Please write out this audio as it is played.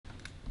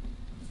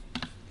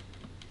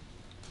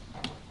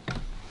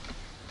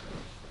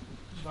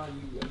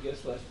Javon, I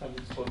guess last time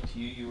we spoke to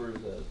you, you were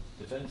the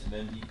defensive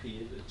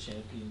MVP of the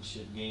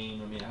championship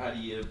game. I mean, how do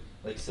you,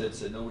 like said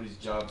nobody's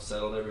job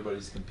settled,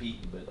 everybody's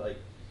competing, but like,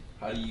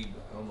 how do you,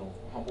 I don't know,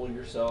 humble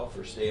yourself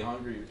or stay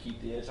hungry or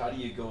keep the edge? How do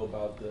you go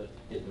about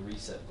hitting the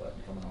reset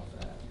button coming off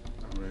that?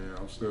 I mean,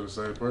 I'm still the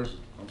same person.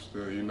 I'm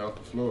still eating off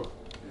the floor.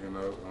 You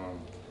know,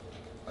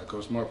 like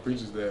Coach Smart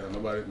preaches that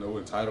nobody, no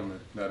entitlement,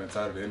 not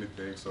entitled to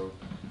anything. So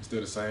it's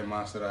still the same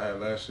mindset I had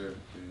last year.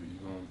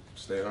 You're going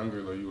to stay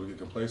hungry or you will get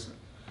complacent.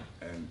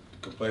 And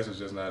complacent's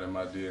just not in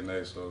my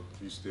DNA, so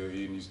you still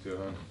eating, you still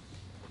hungry.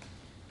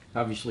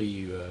 Obviously,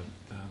 you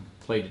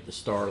played at the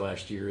Star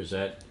last year. Is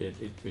that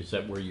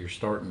where you're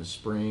starting the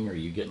spring, or are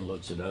you getting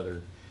looks at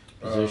other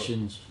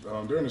positions?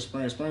 During the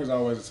spring is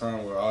always a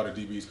time where all the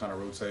DBs kind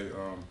of rotate.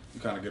 You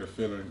kind of get a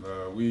feeling.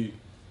 We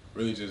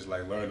really just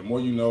like learn. The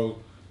more you know,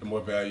 the more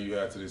value you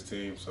have to this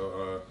team.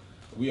 So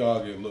we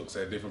all get looks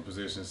at different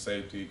positions: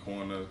 safety,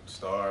 corner,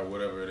 star,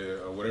 whatever it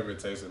is, or whatever it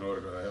takes in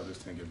order to help this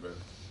team get better.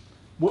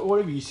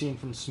 What have you seen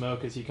from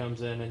Smoke as he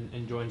comes in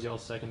and joins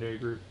y'all's secondary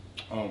group?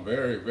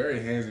 Very, very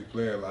handsy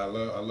player. I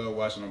love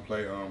watching him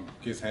play.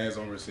 Gets hands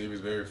on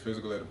receivers, very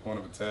physical at the point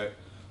of attack.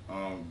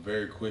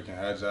 Very quick and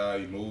agile.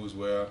 He moves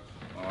well.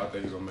 I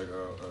think he's gonna make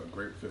a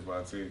great fit for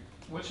our team.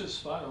 What's his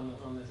spot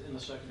in the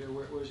secondary?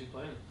 Where is he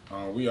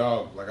playing? We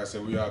all, like I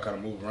said, we all kind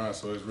of move around,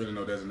 so there's really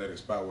no designated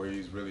spot where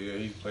he's really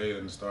is. He's played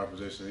in the star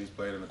position. He's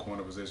played in the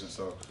corner position,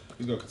 so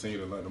he's gonna continue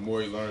to learn. The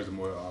more he learns, the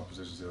more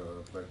positions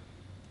he'll play.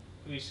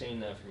 We've seen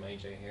that from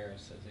A.J.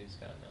 Harris as he's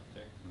gotten out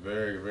there.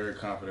 Very, very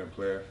confident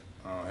player.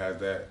 Has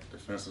that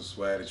defensive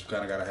swag that you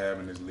kind of got to have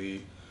in this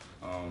league.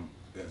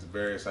 It's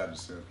very excited to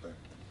see him play.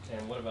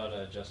 And what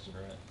about Justin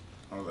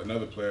Rhett?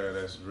 Another player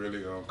that's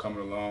really coming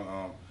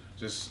along.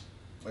 Just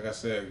like I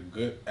said,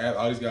 good.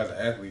 All these guys are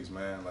athletes,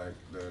 man. Like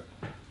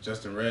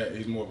Justin Rhett,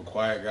 he's more of a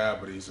quiet guy,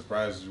 but he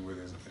surprises you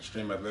with his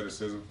extreme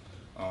athleticism.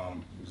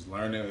 He's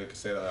learning. Like I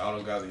said, all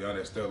those guys are young.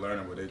 They're still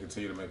learning, but they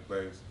continue to make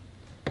plays.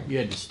 You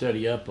had to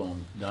study up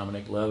on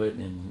Dominic Lovett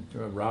and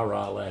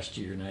Ra last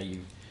year. Now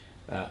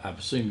I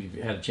assume you've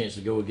had a chance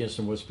to go against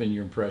them. What's been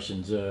your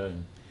impressions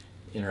and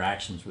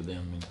interactions with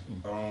them?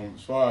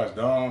 As far as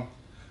Dom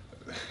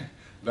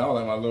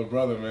like my little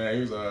brother, man.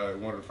 He was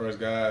one of the first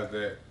guys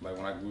that, like,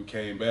 when we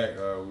came back,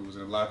 we was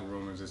in the locker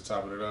room and just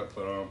chopping it up.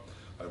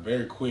 But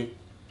very quick,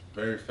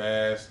 very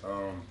fast.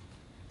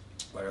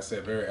 Like I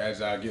said, very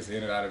agile. Gets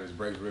in and out of his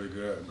breaks really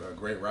good. A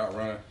great route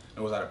runner.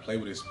 Knows how to play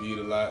with his speed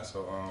a lot.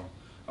 So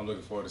I'm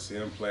looking forward to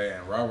seeing him play.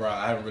 And Ra,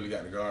 I haven't really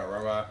got to guard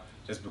Ra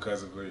just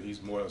because of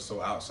he's more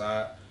so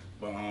outside.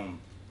 But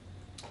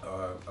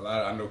a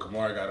lot. I know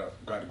Kamara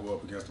got to go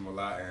up against him a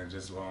lot, and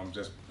just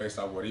based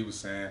off what he was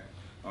saying,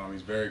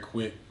 he's very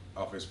quick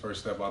off his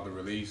first step out the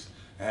release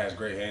and has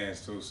great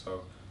hands too.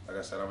 So, like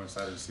I said, I'm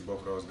excited to see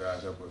both of those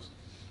guys help us.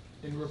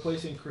 In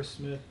replacing Chris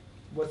Smith,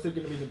 what's going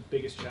to be the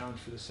biggest challenge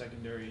for the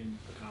secondary in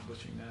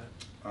accomplishing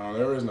that?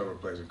 There is no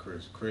replacing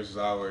Chris. Chris is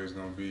always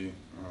going to be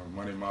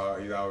money mile.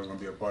 He's always going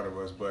to be a part of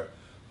us. But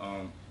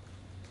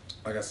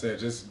like I said,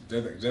 just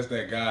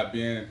that guy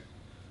being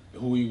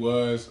who he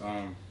was.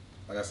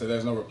 Like I said,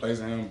 there's no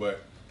replacing him.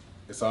 But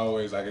it's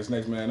always like it's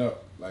next man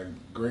up. Like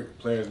great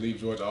players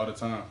leave Georgia all the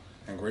time,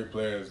 and great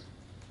players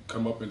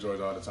come up in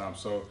Georgia all the time.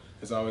 So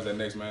it's always that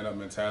next man up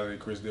mentality.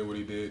 Chris did what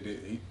he did.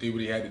 He did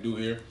what he had to do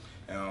here.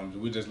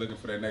 We're just looking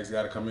for that next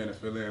guy to come in and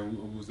fill in.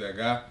 Who's that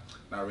guy?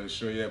 Not really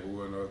sure yet, but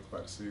we'll know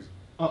throughout the season.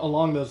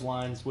 Along those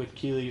lines, with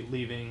Keeley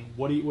leaving,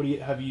 what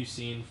have you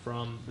seen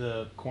from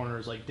the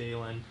corners like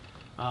Dalen,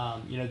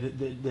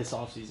 this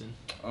offseason?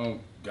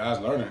 Guys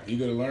learning,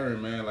 eager to learn,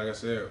 man. Like I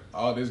said,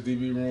 all this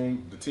DB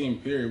room, the team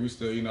period, we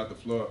still eating out the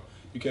floor.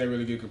 You can't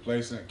really get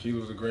complacent. Keeley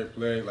was a great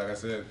player. Like I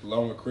said,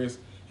 along with Chris,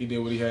 he did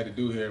what he had to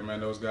do here, man.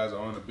 Those guys are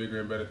on the bigger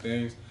and better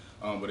things.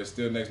 But it's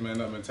still next man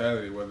up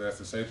mentality, whether that's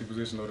the safety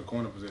position or the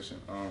corner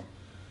position.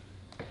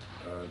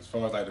 As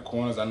far as like the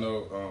corners, I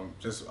know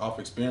just off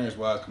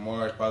experience-wise,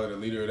 Kamara is probably the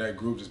leader of that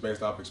group just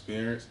based off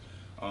experience.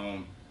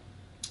 And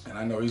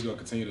I know he's going to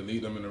continue to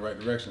lead them in the right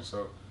direction.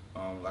 So,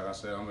 like I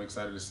said, I'm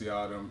excited to see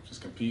all of them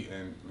just compete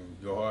and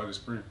go hard this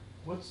spring.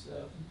 What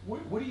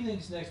do you think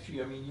is next for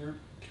you? I mean, you're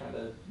kind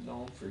of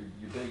known for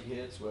your big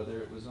hits, whether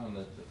it was on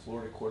the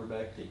Florida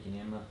quarterback taking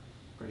him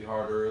pretty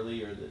hard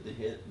early or the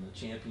hit in the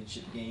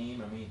championship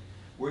game. I mean,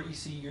 where do you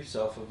see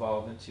yourself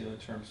evolving to in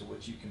terms of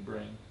what you can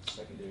bring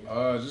secondary?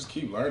 Just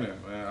keep learning,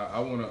 man.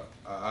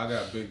 I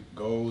got big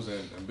goals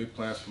and big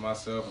plans for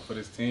myself and for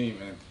this team,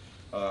 and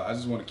I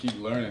just want to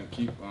keep learning,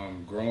 keep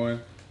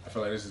growing. I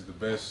feel like this is the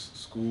best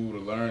school to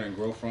learn and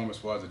grow from as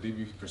far as the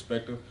DB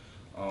perspective,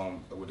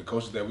 with the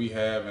coaches that we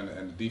have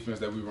and the defense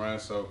that we run.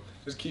 So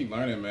just keep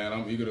learning, man.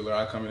 I'm eager to learn.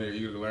 I come in here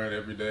eager to learn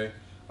every day,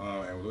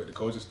 and with the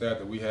coaching staff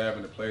that we have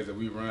and the plays that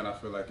we run, I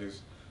feel like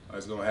it's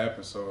going to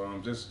happen.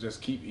 So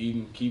just keep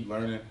eating, keep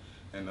learning,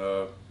 and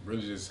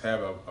really just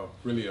have a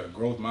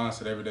growth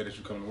mindset every day that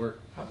you come to work.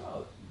 How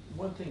about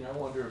one thing I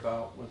wonder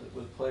about with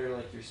a player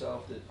like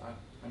yourself that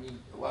I mean,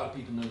 a lot of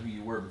people know who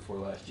you were before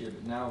last year,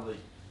 but now that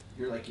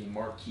you're like a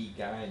marquee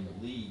guy in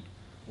the league,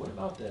 what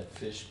about that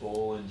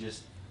fishbowl and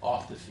just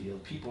off the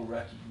field, people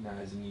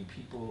recognizing you,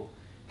 people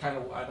kind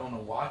of, I don't know,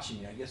 watching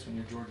you. I guess when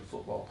you're a Georgia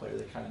football player,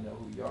 they kind of know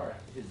who you are.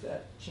 Has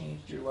that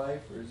changed your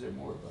life, or is there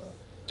more of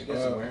a, I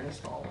guess, awareness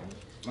following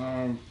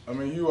it? I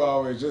mean, you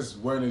always just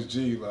wearing this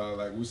G,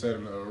 like we said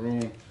in the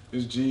room,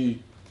 this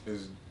G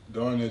is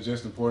darn near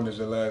just important as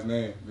your last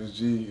name. This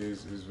G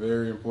is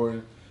very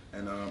important,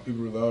 and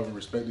people love and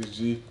respect this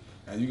G.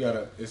 And you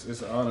gotta, it's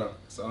an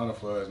honor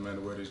for us, man,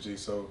 to wear this G.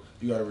 So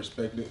you gotta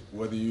respect it,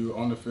 whether you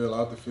on the field,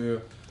 out the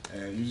field,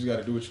 and you just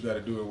gotta do what you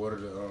gotta do in order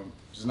to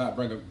just not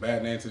bring a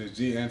bad name to this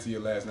G and to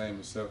your last name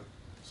itself.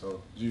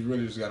 So you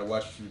really just gotta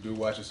watch what you do,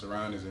 watch your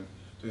surroundings, and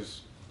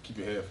just keep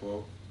your head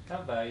forward.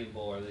 How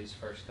valuable are these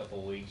first couple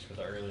of weeks for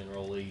the early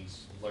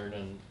enrollees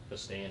learning the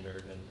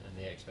standard and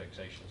the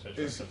expectations?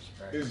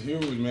 It's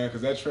huge, man,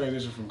 because that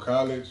transition from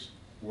college,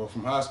 well,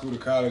 from high school to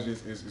college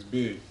is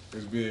big.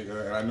 It's big.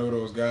 And I know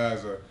those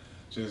guys are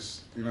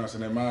just, you know what I'm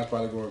saying, their mind's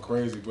probably going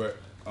crazy, but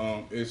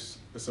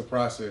it's a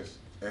process.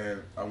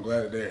 And I'm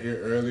glad that they're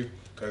here early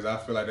because I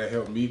feel like that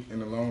helped me in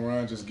the long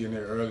run, just getting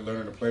here early,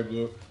 learning the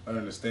playbook,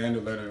 learning the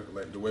standard, learning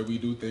like the way we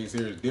do things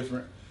here is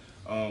different.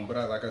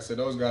 But like I said,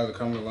 those guys are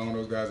coming along.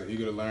 Those guys are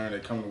eager to learn. They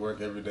come to work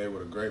every day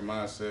with a great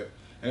mindset.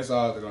 And it's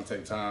all going to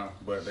take time,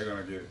 but they're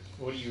going to get it.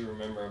 What do you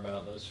remember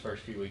about those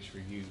first few weeks for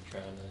you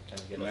trying to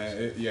kind of get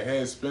Man, your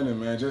head's spinning,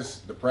 man.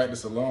 Just the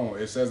practice alone.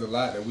 It says a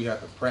lot that we have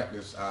to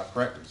practice our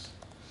practice.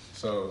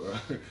 So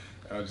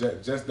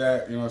just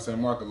that, you know what I'm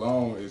saying, mark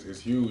alone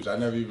is huge. I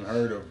never even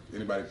heard of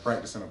anybody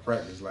practicing a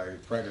practice.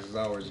 Like, practice is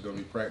always going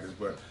to be practice.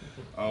 But,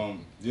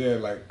 yeah,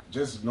 like,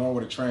 just knowing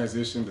what a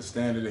transition, the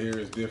standard here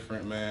is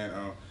different, man.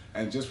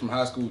 And just from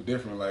high school,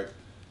 different. Like,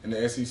 in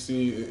the SEC,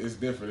 it's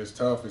different. It's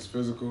tough. It's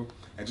physical.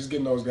 And just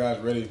getting those guys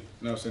ready, you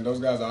know what I'm saying? Those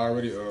guys are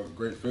already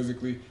great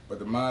physically, but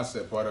the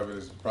mindset part of it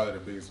is probably the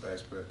biggest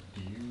aspect.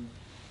 Do you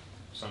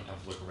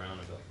sometimes look around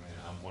and be like, man,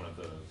 I'm one of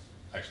the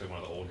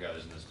old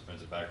guys in this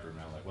defensive back room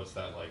now. Like, what's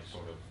that like,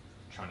 sort of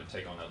trying to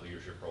take on that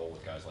leadership role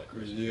with guys like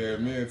Chris? Yeah,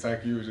 me and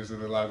Tyke was just in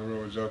the locker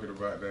room joking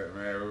about that,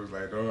 man. It was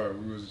like, dog,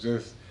 we was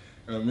just,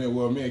 me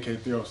and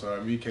K3, I'm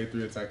sorry, me, K3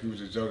 and Tyke was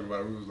just joking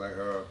about it. We was like,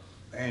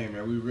 dang,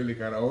 man, we really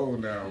kind of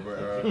old now.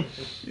 But,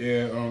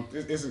 yeah,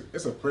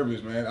 it's a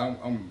privilege, man.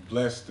 I'm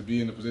blessed to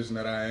be in the position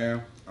that I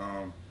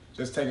am.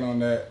 Just taking on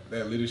that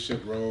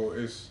leadership role,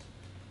 it's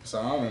an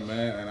honor,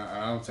 man, and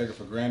I don't take it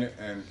for granted.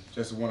 And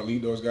just want to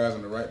lead those guys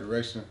in the right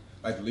direction,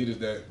 like the leaders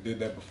that did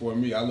that before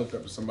me. I looked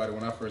up to somebody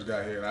when I first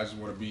got here, and I just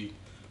want to be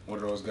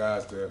one of those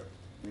guys that,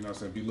 you know what I'm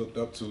saying, be looked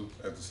up to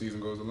as the season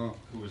goes along.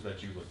 Who was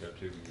that you looked up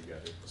to when you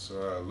got here?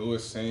 So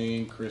Lewis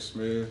Singh, Chris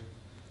Smith,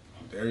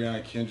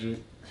 Darion Kendrick,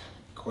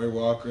 Quay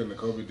Walker,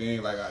 N'Kobe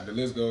Dean, like the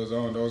list goes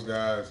on. Those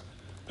guys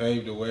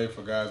paved the way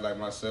for guys like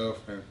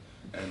myself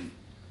and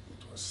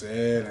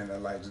said,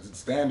 and like the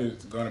standard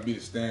is gonna be the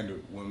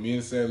standard. When me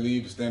and said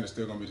leave, the standard's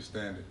still gonna be the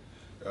standard.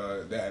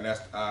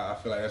 I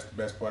feel like that's the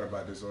best part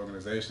about this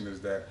organization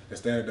is that the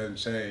standard doesn't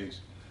change,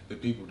 the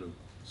people do.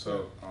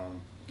 So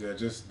yeah,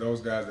 just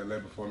those guys that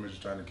led before me,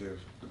 just trying to give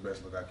the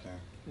best look I can.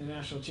 In the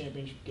national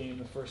championship game,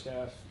 the first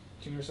half,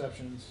 2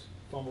 interceptions,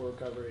 fumble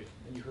recovery,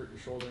 and you hurt your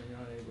shoulder and you're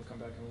not able to come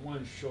back. And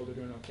one, shoulder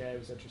doing okay,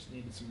 was that just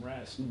needed some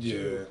rest?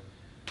 Yeah.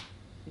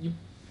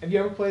 Have you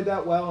ever played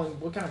that well,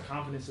 and what kind of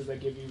confidence does that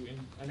give you in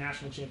a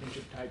national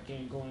championship type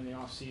game, going in the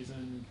off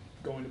season,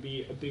 going to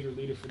be a bigger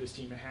leader for this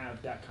team to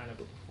have that kind of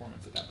a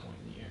performance at that point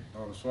in the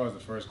year? As far as the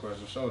first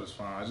question, shoulder's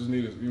fine. I just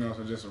needed, you know,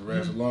 just a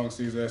rest. A long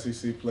season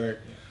SEC play,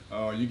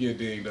 you get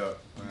dinged up,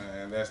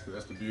 and that's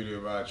the beauty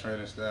of our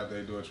training staff.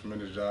 They do a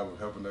tremendous job of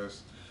helping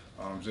us,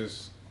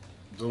 just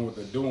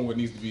doing what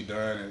needs to be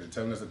done and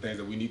telling us the things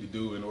that we need to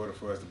do in order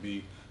for us to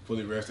be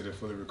fully rested and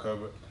fully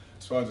recovered.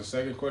 As far as the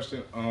second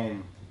question,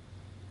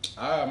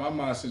 my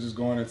mindset just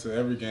going into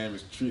every game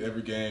is treat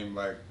every game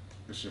like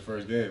it's your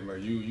first game.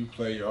 Like you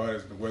play your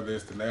hardest, whether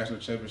it's the national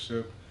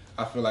championship.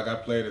 I feel like I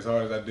played as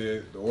hard as I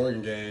did the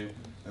Oregon game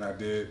and I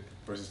did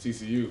versus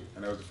TCU,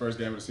 and that was the first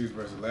game of the season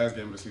versus the last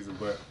game of the season.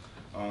 But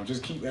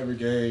just keep every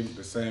game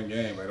the same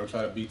game. Like, don't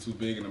try to be too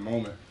big in the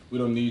moment. We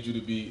don't need you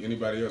to be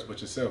anybody else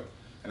but yourself.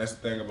 And that's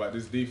the thing about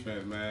this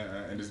defense, man,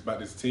 and it's about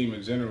this team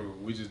in general.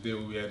 We just did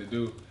what we had to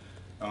do.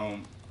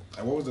 And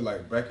what was it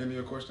like? Back into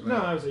your question? No,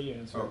 I was a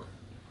answer. Okay.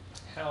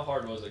 How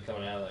hard was it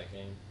coming out of that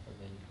game?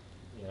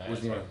 I mean,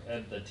 Which one?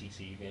 At the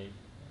TCU game.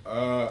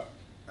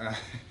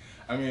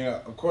 I mean,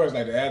 of course,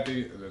 like the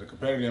athlete, the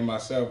competitor in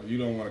myself, you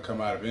don't want to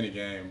come out of any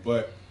game.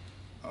 But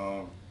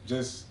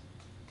just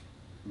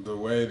the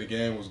way the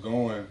game was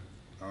going,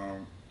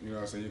 you know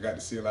what I'm saying, you got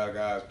to see a lot of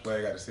guys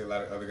play, got to see a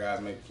lot of other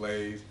guys make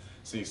plays,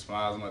 see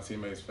smiles on my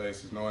teammates'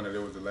 faces, knowing that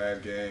it was the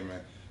last game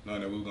and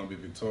knowing that we were going to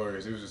be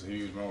victorious. It was just a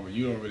huge moment.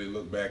 You don't really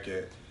look back at, you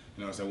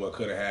know what I'm saying, what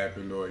could have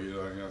happened or, you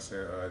know what I'm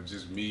saying,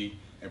 just me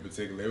in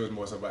particular. It was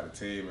more so about the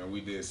team, and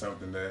we did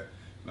something that,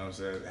 you know what I'm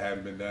saying,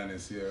 hadn't been done in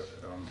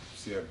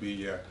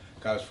CFB,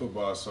 college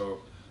football.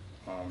 So,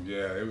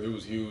 yeah, it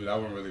was huge. I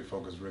wasn't really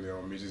focused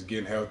on me, just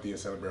getting healthy and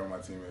celebrating with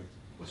my teammates.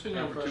 What's been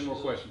your Time for 2 more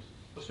questions.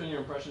 What's been your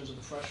impressions of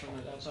the freshman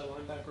at outside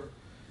linebacker?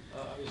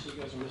 Obviously,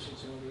 you guys are missing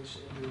some others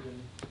injured,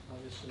 and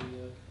obviously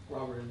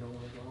Robert and no one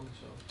gone.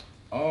 So,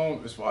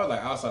 As far as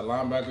like outside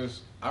linebackers,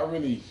 I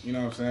really, you know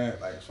what I'm saying,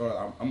 like as far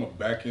as I'm a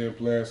back end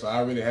player, so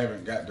I really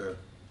haven't got to,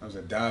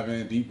 dive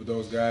in deep with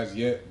those guys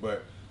yet.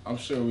 But I'm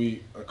sure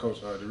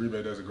Coach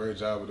DeRibe does a great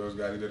job with those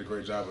guys. He did a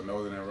great job with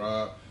Northern and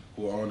Rob,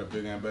 who are on the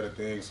bigger and better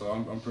things. So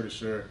I'm pretty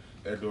sure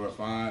they're doing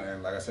fine.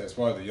 And like I said, as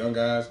far as the young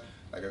guys,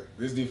 like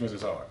this defense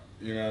is hard.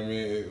 You know what I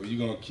mean?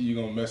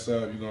 You're gonna mess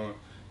up. You're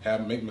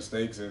gonna make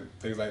mistakes and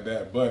things like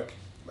that. But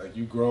like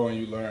you grow and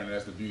you learn. And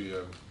that's the beauty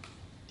of it.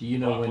 Do you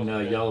know when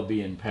y'all will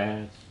be in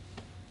pads?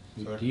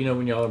 Sorry? Do you know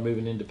when y'all are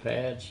moving into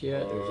pads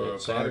yet? Or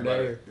is that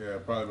Saturday?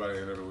 Probably by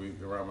the end of the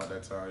week, around about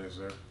that time, yes,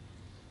 sir.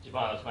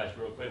 Javon, let's match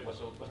real quick. What's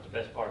the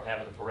best part of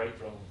having the parade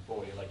drum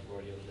for you, like you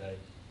were the other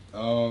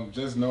day?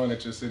 Just knowing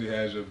that your city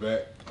has your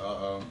back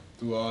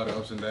through all the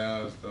ups and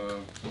downs.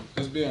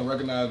 Just being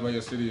recognized by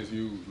your city is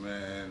huge,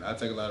 man. I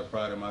take a lot of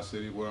pride in my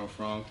city, where I'm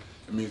from.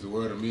 It means the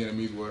world to me, and it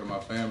means the world to my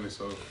family.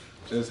 So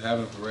just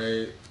having a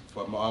parade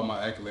for all my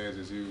accolades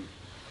is huge.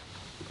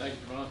 Thank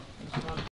you, Ron.